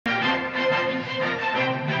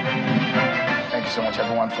so much,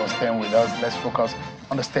 everyone, for staying with us. Let's focus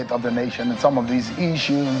on the state of the nation and some of these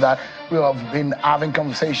issues that we have been having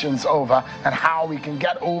conversations over, and how we can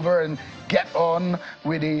get over and get on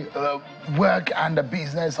with the work and the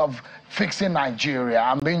business of fixing Nigeria.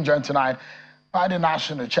 I'm being joined tonight by the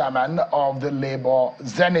national chairman of the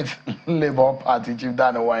Zenith Labour Party, Chief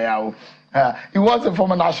Nwanyanwu. He was the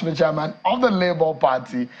former national chairman of the Labour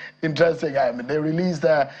Party. Interesting. They released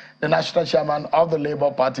the national chairman of the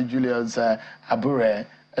Labour Party, Julius Abure,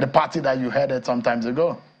 the party that you headed some time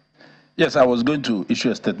ago. Yes, I was going to issue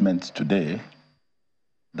a statement today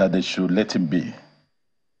that they should let him be.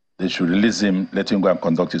 They should release him, let him go and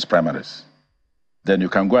conduct his primaries. Then you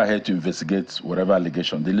can go ahead to investigate whatever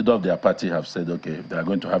allegation. The leader of their party have said, okay, they are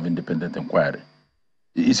going to have independent inquiry.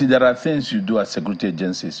 You see, there are things you do as security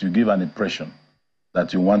agencies. You give an impression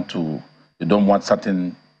that you don't want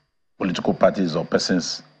certain political parties or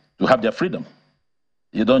persons to have their freedom.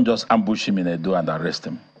 You don't just ambush him in a door and arrest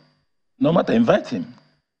him. No matter, invite him.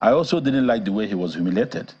 I also didn't like the way he was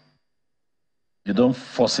humiliated. You don't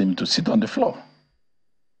force him to sit on the floor.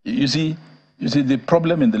 You see, the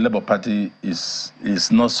problem in the Labour Party is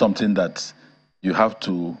not something that you have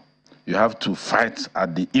to fight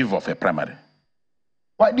at the eve of a primary.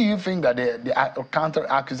 Why do you think that the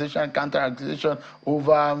counter-accusation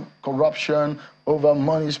over corruption, over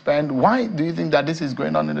money spent, why do you think that this is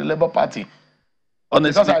going on in the Labour Party?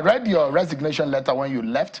 Honestly, because I read your resignation letter when you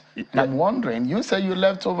left, and I'm wondering, you say you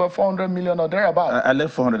left over 400 million or thereabouts. I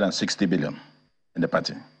left 460 billion in the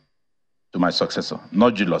party to my successor,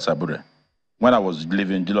 not Julius Abure. When I was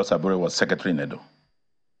leaving, Julius Abure was secretary in Edo.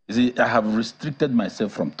 You see, I have restricted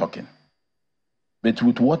myself from talking. But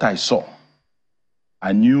with what I saw,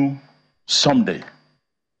 I knew someday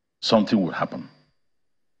something would happen.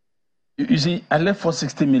 You see, I left for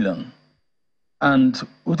 60 million, and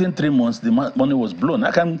within 3 months, the money was blown.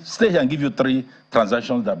 I can stay here and give you 3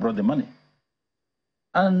 transactions that brought the money.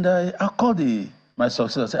 And I called my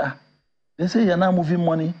successor and said, they say you're now moving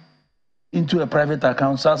money into a private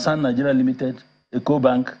account, Southern Nigeria Limited,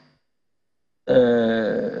 EcoBank,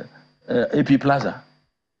 AP Plaza.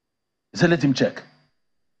 He said, let him check.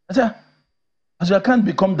 I said, as your account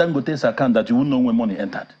become Dangote's account that you won't know when money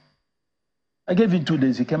entered. I gave him 2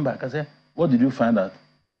 days, he came back. I said, what did you find out?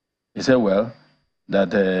 He said, well,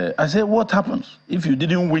 that, I said, what happens if you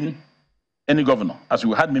didn't win any governor, as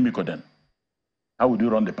we had Mimiko then? How would you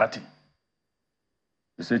run the party?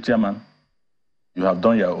 He said, Chairman, you have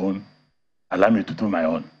done your own. Allow me to do my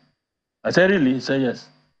own. I said, really? He said, yes.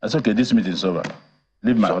 I said, okay, this meeting is over.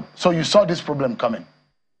 Leave my own. So you saw this problem coming?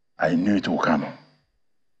 I knew it would come.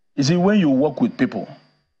 You see, when you work with people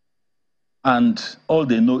and all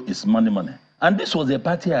they know is money, money. And this was a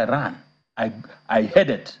party I ran. I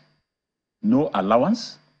headed. No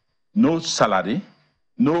allowance, no salary,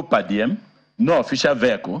 no per diem, no official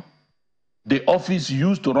vehicle. The office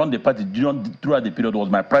used to run the party throughout the period was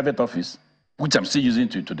my private office, which I'm still using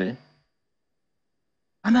to today.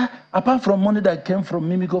 And apart from money that came from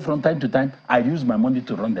Mimiko from time to time, I used my money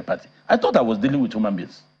to run the party. I thought I was dealing with human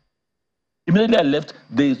beings. Immediately I left,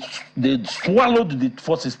 they swallowed the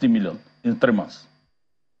 460 million in 3 months.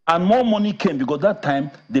 And more money came because that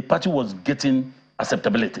time the party was getting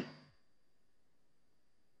acceptability.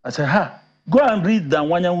 I said, go and read the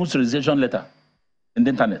Nwanyawu's resignation letter in the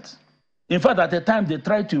internet. In fact, at the time, they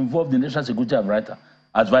tried to involve the National Security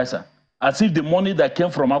Advisor, as if the money that came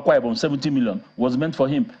from Akwa Ibom, 70 million, was meant for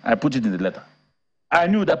him. I put it in the letter. I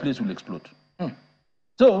knew that place will explode.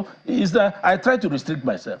 So, is that I try to restrict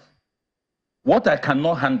myself. What I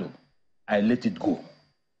cannot handle, I let it go.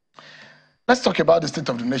 Let's talk about the state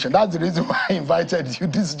of the nation. That's the reason why I invited you.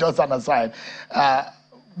 This is just an aside.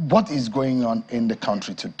 What is going on in the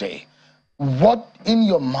country today? What, in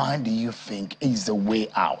your mind, do you think is the way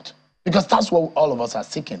out? Because that's what all of us are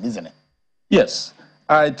seeking, isn't it? Yes.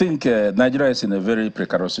 I think Nigeria is in a very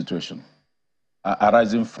precarious situation,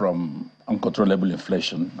 arising from uncontrollable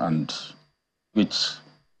inflation, and which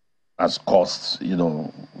has caused,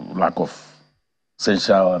 lack of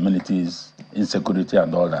essential amenities, insecurity,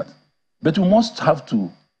 and all that. But we must have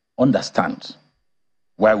to understand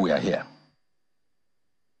why we are here.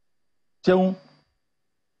 So,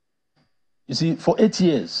 you see, for 8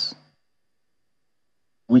 years,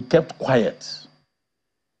 we kept quiet.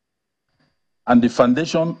 And the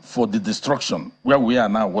foundation for the destruction where we are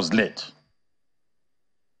now was laid.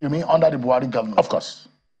 You mean under the Buhari government? Of course.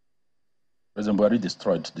 President Buhari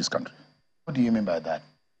destroyed this country. What do you mean by that?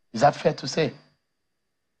 Is that fair to say?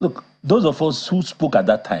 Look, those of us who spoke at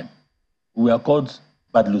that time, we are called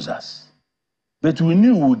bad losers. But we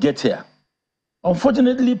knew we would get here.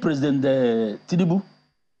 Unfortunately, President Tinubu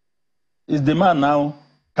is the man now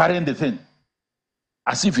carrying the thing.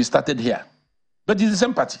 as if it started here. But it's the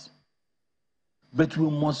same party. But we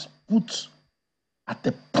must put at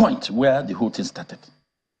the point where the whole thing started.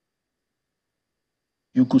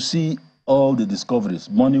 You could see all the discoveries.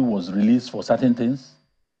 Money was released for certain things.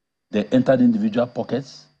 They entered individual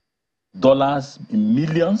pockets. Dollars in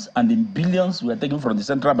millions and in billions were taken from the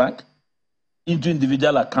central bank into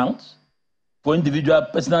individual accounts for individual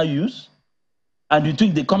personal use. And you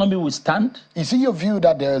think the economy will stand? Is it your view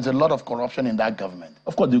that there is a lot of corruption in that government?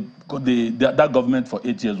 Of course, that government for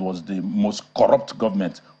 8 years was the most corrupt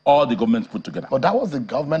government, all the governments put together. But that was the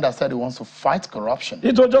government that said it wants to fight corruption.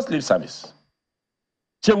 It was just lip service.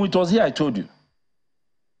 So when it was here, I told you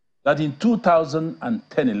that in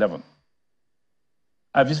 2010-11,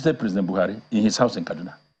 I visited President Buhari in his house in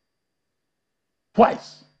Kaduna.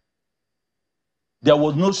 Twice. There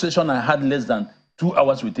was no session I had less than 2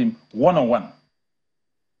 hours with him, one-on-one.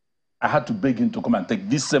 I had to beg him to come and take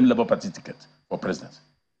this same Labour Party ticket for president.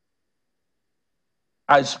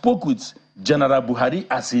 I spoke with General Buhari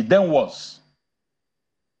as he then was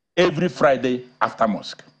every Friday after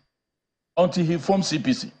mosque until he formed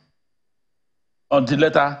CPC. Until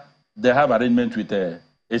later, they have arrangement with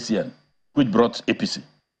ACN, which brought APC.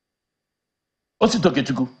 Osito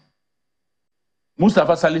Kechuku,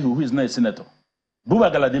 Mustafa Salihu, who is now a senator,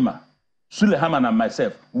 Buba Galadima, Sule Haman and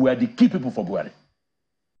myself were the key people for Buhari.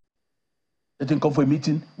 Let him come for a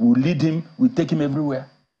meeting, we'll lead him, we'll take him everywhere.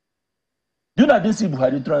 Do you know I didn't see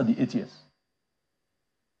Buhari throughout the 8 years?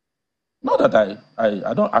 Not that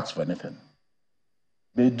I don't ask for anything.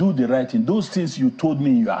 They do the right thing. Those things you told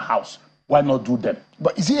me in your house, why not do them?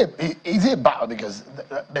 But is it bad? Because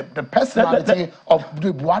the personality of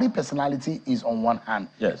the Buhari personality is on one hand.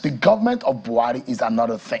 Yes. The government of Buhari is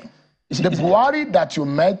another thing. The Buhari that you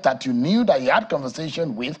met, that you knew, that you had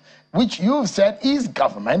conversation with, which you've said is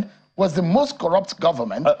government, was the most corrupt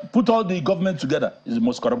government. Put all the government together, is the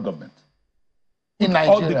most corrupt government. In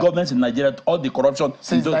Nigeria. All the governments in Nigeria, all the corruption.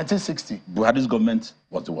 Since 1960. Buhari's government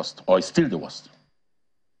was the worst, or is still the worst.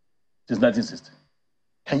 Since 1960.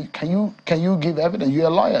 Can you give evidence? You're a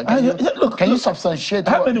lawyer. Can you substantiate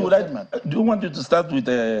how many would I do you want you to start with?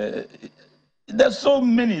 There's so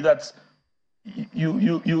many that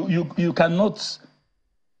you cannot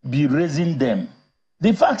be raising them.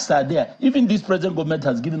 The facts are there. Even this present government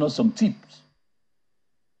has given us some tips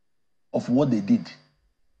of what they did.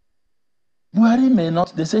 Buhari may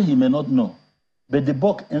not, they say he may not know, but the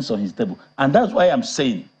buck ends on his table. And that's why I'm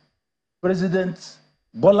saying President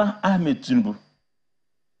Bola Ahmed Tinubu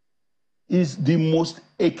is the most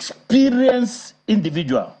experienced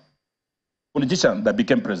individual, politician that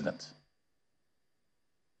became president.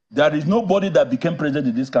 There is nobody that became president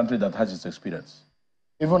in this country that has his experience.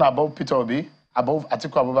 Even above Peter Obi? Above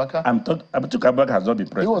Atiku Abubakar? Atiku Abubakar has not been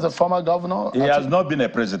president. He was a former governor. He has not been a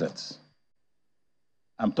president.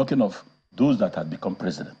 I'm talking of those that had become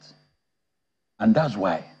president. And that's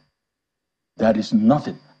why there is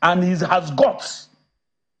nothing. And he has guts.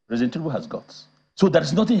 President Tinubu has guts. So there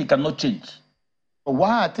is nothing he cannot change. But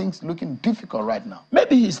why are things looking difficult right now?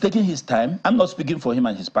 Maybe he's taking his time. I'm not speaking for him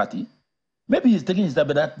and his party. Maybe he's taking his time,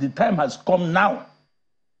 but that the time has come now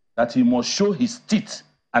that he must show his teeth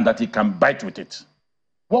and that he can bite with it.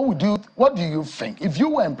 What do you think if you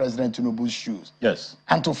were in President Tinubu's shoes? Yes.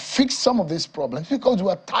 And to fix some of these problems, because we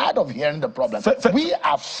are tired of hearing the problem. We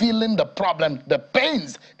are feeling the problem, the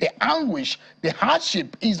pains, the anguish, the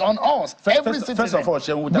hardship is on us. Every citizen. First of all,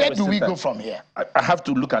 Shehu, where do we go from here? I have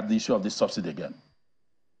to look at the issue of the subsidy again.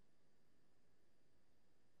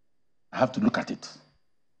 I have to look at it.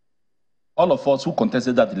 All of us who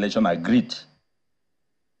contested that election agreed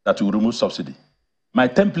that we will remove subsidy. My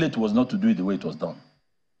template was not to do it the way it was done.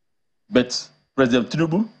 But President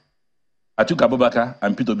Tinubu, Atiku Abubakar,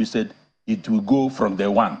 and Peter Obi said it will go from day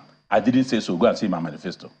one. I didn't say so. Go and see my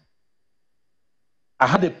manifesto. I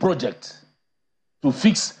had a project to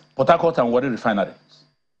fix Port Harcourt and Warri refineries.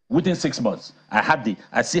 Within 6 months,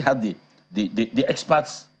 I still had the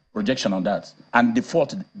experts' projection on that and the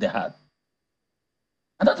fault they had.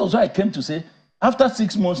 And that was why I came to say, after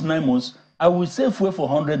 6 months, 9 months, I will save fuel for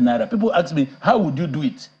 100 naira. People ask me, how would you do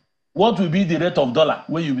it? What will be the rate of dollar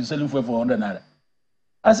when you'll be selling fuel for 100 naira?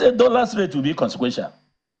 I said, dollar's rate will be consequential.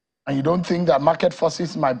 And you don't think that market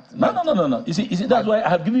forces might... No. You see, that's why I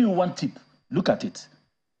have given you one tip. Look at it.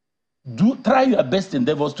 Try your best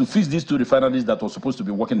endeavors to fix these 2 refineries that were supposed to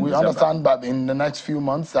be working in December. Understand that in the next few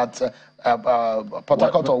months that Port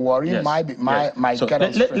Harcourt or Warri might get us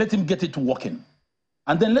straight. Let him get it working.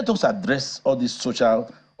 And then let us address all these social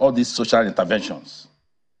interventions.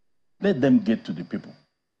 Let them get to the people.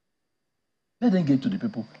 Let them get to the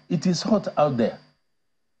people. It is hot out there.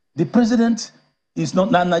 The president is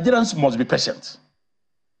not... Now, Nigerians must be patient.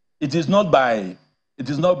 It is not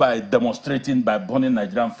by demonstrating, by burning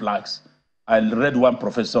Nigerian flags. I read one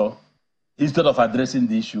professor, instead of addressing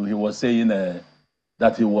the issue, he was saying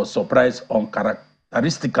that he was surprised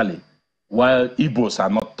uncharacteristically while Igbos are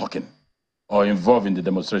not talking or involved in the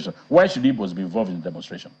demonstration. Why should Igbos be involved in the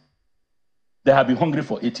demonstration? They have been hungry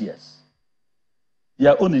for 8 years.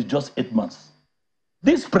 Their own is just 8 months.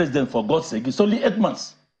 This president, for God's sake, is only 8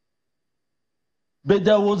 months. But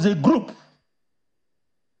there was a group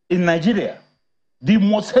in Nigeria, the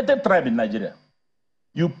most hated tribe in Nigeria.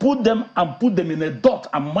 You put them in a dot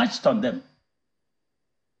and marched on them.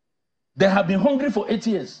 They have been hungry for 8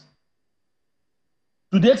 years,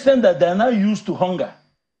 to the extent that they are now used to hunger.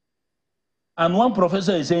 And one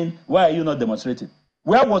professor is saying, why are you not demonstrating?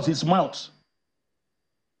 Where was his mouth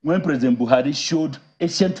when President Buhari showed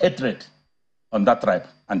ancient hatred on that tribe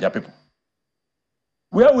and their people?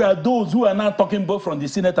 Where were those who are now talking both from the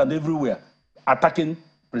Senate and everywhere, attacking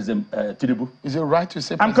President Tinubu? Is it right to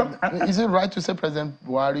say President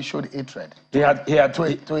Buhari showed hatred? He had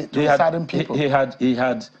certain people. He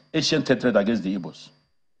had ancient hatred against the Igbos.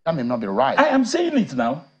 That may not be right. I am saying it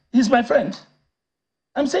now. He's my friend.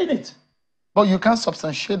 I'm saying it. But you can't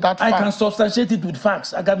substantiate that fact. I can substantiate it with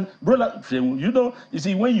facts. I can, brother, you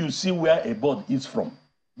see, when you see where a bird is from,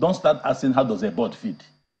 don't start asking how does a bird feed.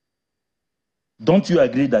 Don't you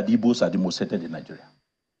agree that the Igbos are the most hated in Nigeria?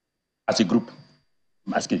 As a group,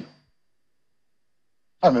 I'm asking you.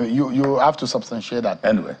 I mean, you have to substantiate that.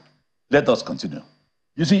 Anyway, let us continue.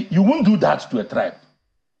 You see, you won't do that to a tribe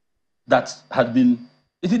that had been...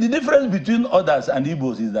 You see, the difference between others and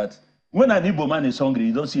Igbos is that when an Igbo man is hungry,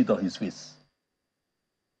 you don't see it on his face.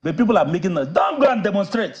 But people are making us, don't go and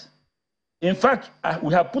demonstrate. In fact,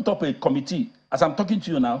 we have put up a committee. As I'm talking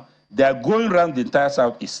to you now, they are going around the entire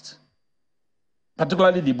Southeast,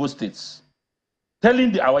 particularly the Igbo states,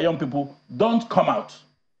 telling our young people, don't come out.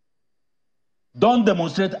 Don't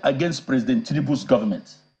demonstrate against President Tinubu's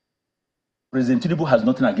government. President Tinubu has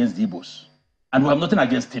nothing against the Igbos, and we have nothing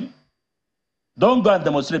against him. Don't go and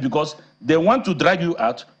demonstrate because they want to drag you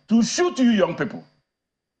out to shoot you young people.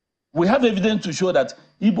 We have evidence to show that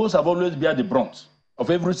Igbos have always been the brunt of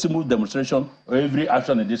every single demonstration or every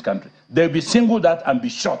action in this country. They'll be singled out and be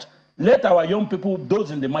shot. Let our young people,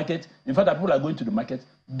 those in the market, in fact, the people are going to the market,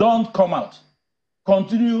 don't come out.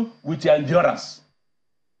 Continue with your endurance.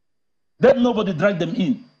 Let nobody drag them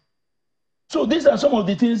in. So these are some of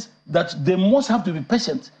the things that they must have to be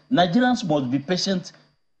patient. Nigerians must be patient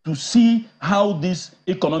to see how these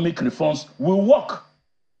economic reforms will work.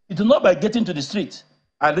 It is not by getting to the street.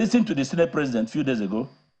 I listened to the Senate President a few days ago,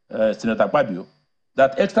 Senator Akpabio,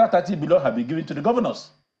 that extra 30 billion have been given to the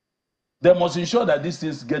governors. They must ensure that these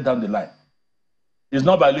things get down the line. It's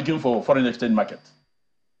not by looking for foreign exchange market.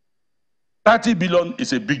 30 billion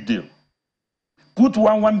is a big deal. Put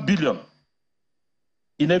 1 billion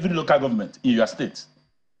in every local government in your state.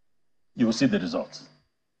 You will see the results.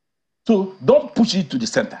 So don't push it to the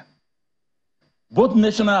center. Both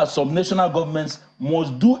national and subnational governments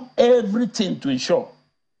must do everything to ensure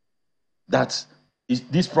that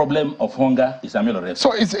this problem of hunger is ameliorated.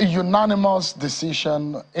 So it's a unanimous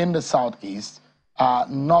decision in the Southeast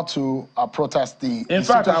not to protest the In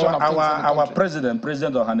fact, our president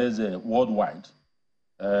Ohaneze worldwide,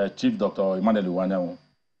 Chief Dr. Emmanuel Nwanyanwu,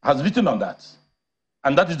 has written on that.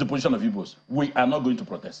 And that is the position of Igbos. We are not going to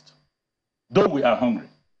protest, though we are hungry.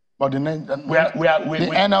 But the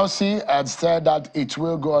NLC had said that it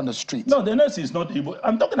will go on the street. No, the NLC is not Igbo.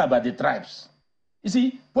 I'm talking about the tribes. You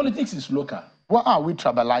see, politics is local. Why are we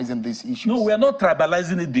tribalizing these issues? No, we are not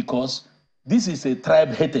tribalizing it because this is a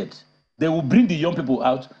tribe hated. They will bring the young people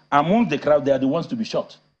out. Among the crowd, they are the ones to be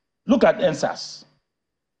shot. Look at NSAS,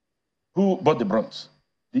 who bought the brunt.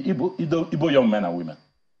 The Igbo young men and women.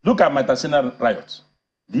 Look at Matasina riots.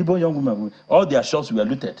 The Igbo young women, all their shops were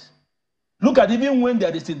looted. Look at even when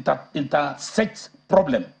there is intersect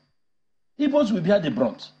problem, Igbos will bear the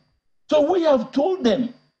brunt. So we have told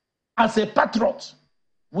them, as a patriot,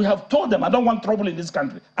 we have told them, I don't want trouble in this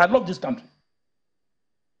country. I love this country.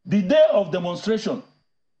 The day of demonstration,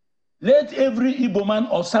 let every Igbo man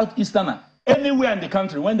or Southeasterner, anywhere in the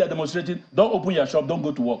country, when they're demonstrating, don't open your shop, don't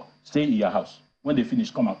go to work. Stay in your house. When they finish,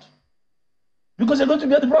 come out. Because they're going to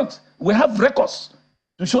bear the brunt. We have records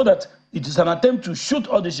to show that it is an attempt to shoot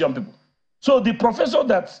all these young people. So the professor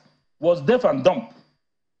that was deaf and dumb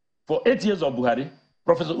for 8 years of Buhari,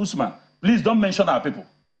 Professor Usman, please don't mention our people.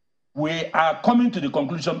 We are coming to the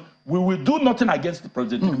conclusion we will do nothing against the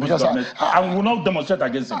president government and will not demonstrate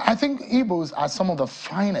against him. I think Igbos are some of the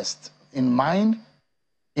finest in mind,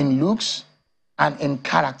 in looks, and in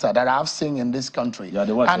character that I've seen in this country.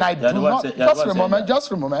 And I do not, just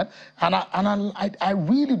for a moment, and I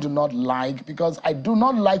really do not like, because I do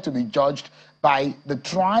not like to be judged by the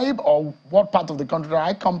tribe or what part of the country that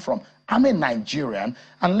I come from. I'm a Nigerian,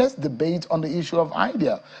 and let's debate on the issue of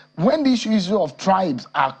idea. When the issue of tribes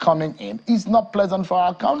are coming in, it's not pleasant for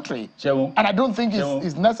our country. And I don't think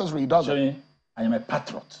it's necessary, does it? I am a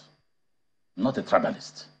patriot, not a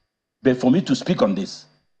tribalist. But for me to speak on this,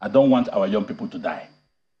 I don't want our young people to die.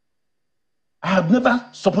 I have never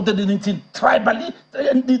supported anything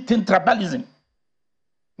tribalism.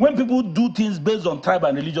 When people do things based on tribe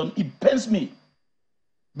and religion, it pains me.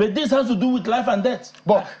 But this has to do with life and death.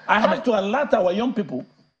 But I have to alert our young people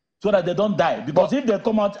so that they don't die. Because if they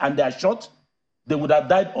come out and they are shot, they would have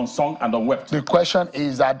died unsung and unwept. The question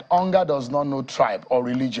is that hunger does not know tribe or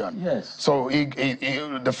religion. Yes. So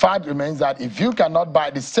the fact remains that if you cannot buy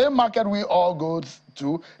the same market we all go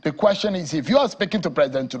to, the question is, if you are speaking to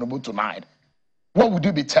President Tinubu tonight, what would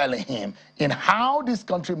you be telling him in how this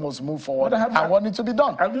country must move forward and what needs to be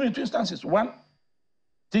done? I'll give you two instances. One,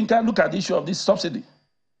 look at the issue of this subsidy,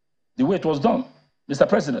 the way it was done. Mr.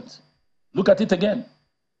 President, look at it again.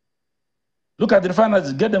 Look at the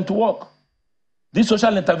refineries, get them to work. These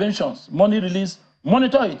social interventions, money release,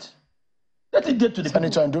 monitor it. Let it get to the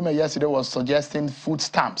Senator Ndume yesterday was suggesting food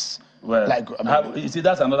stamps. Well, you see,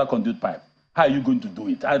 that's another conduit pipe. How are you going to do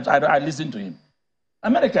it? I listened to him.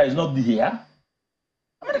 America is not here.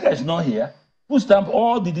 America is not here. Food stamp,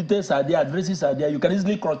 all the details are there, addresses are there. You can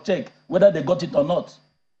easily cross-check whether they got it or not.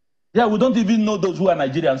 Yeah, we don't even know those who are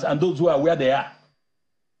Nigerians and those who are where they are.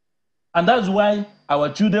 And that's why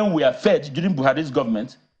our children were fed during Buhari's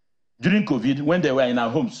government, during COVID, when they were in our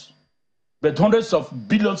homes. But hundreds of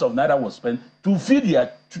billions of naira was spent to feed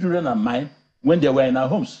their children and mine when they were in our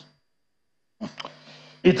homes.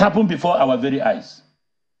 It happened before our very eyes.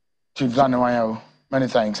 Chief Nwanyanwu, many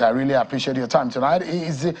thanks. I really appreciate your time tonight. He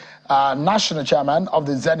is the national chairman of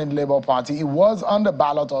the Zenith Labour Party. He was on the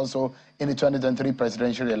ballot also in the 2023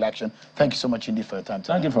 presidential election. Thank you so much indeed for your time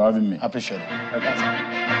tonight. Thank you for having me. I appreciate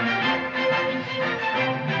it.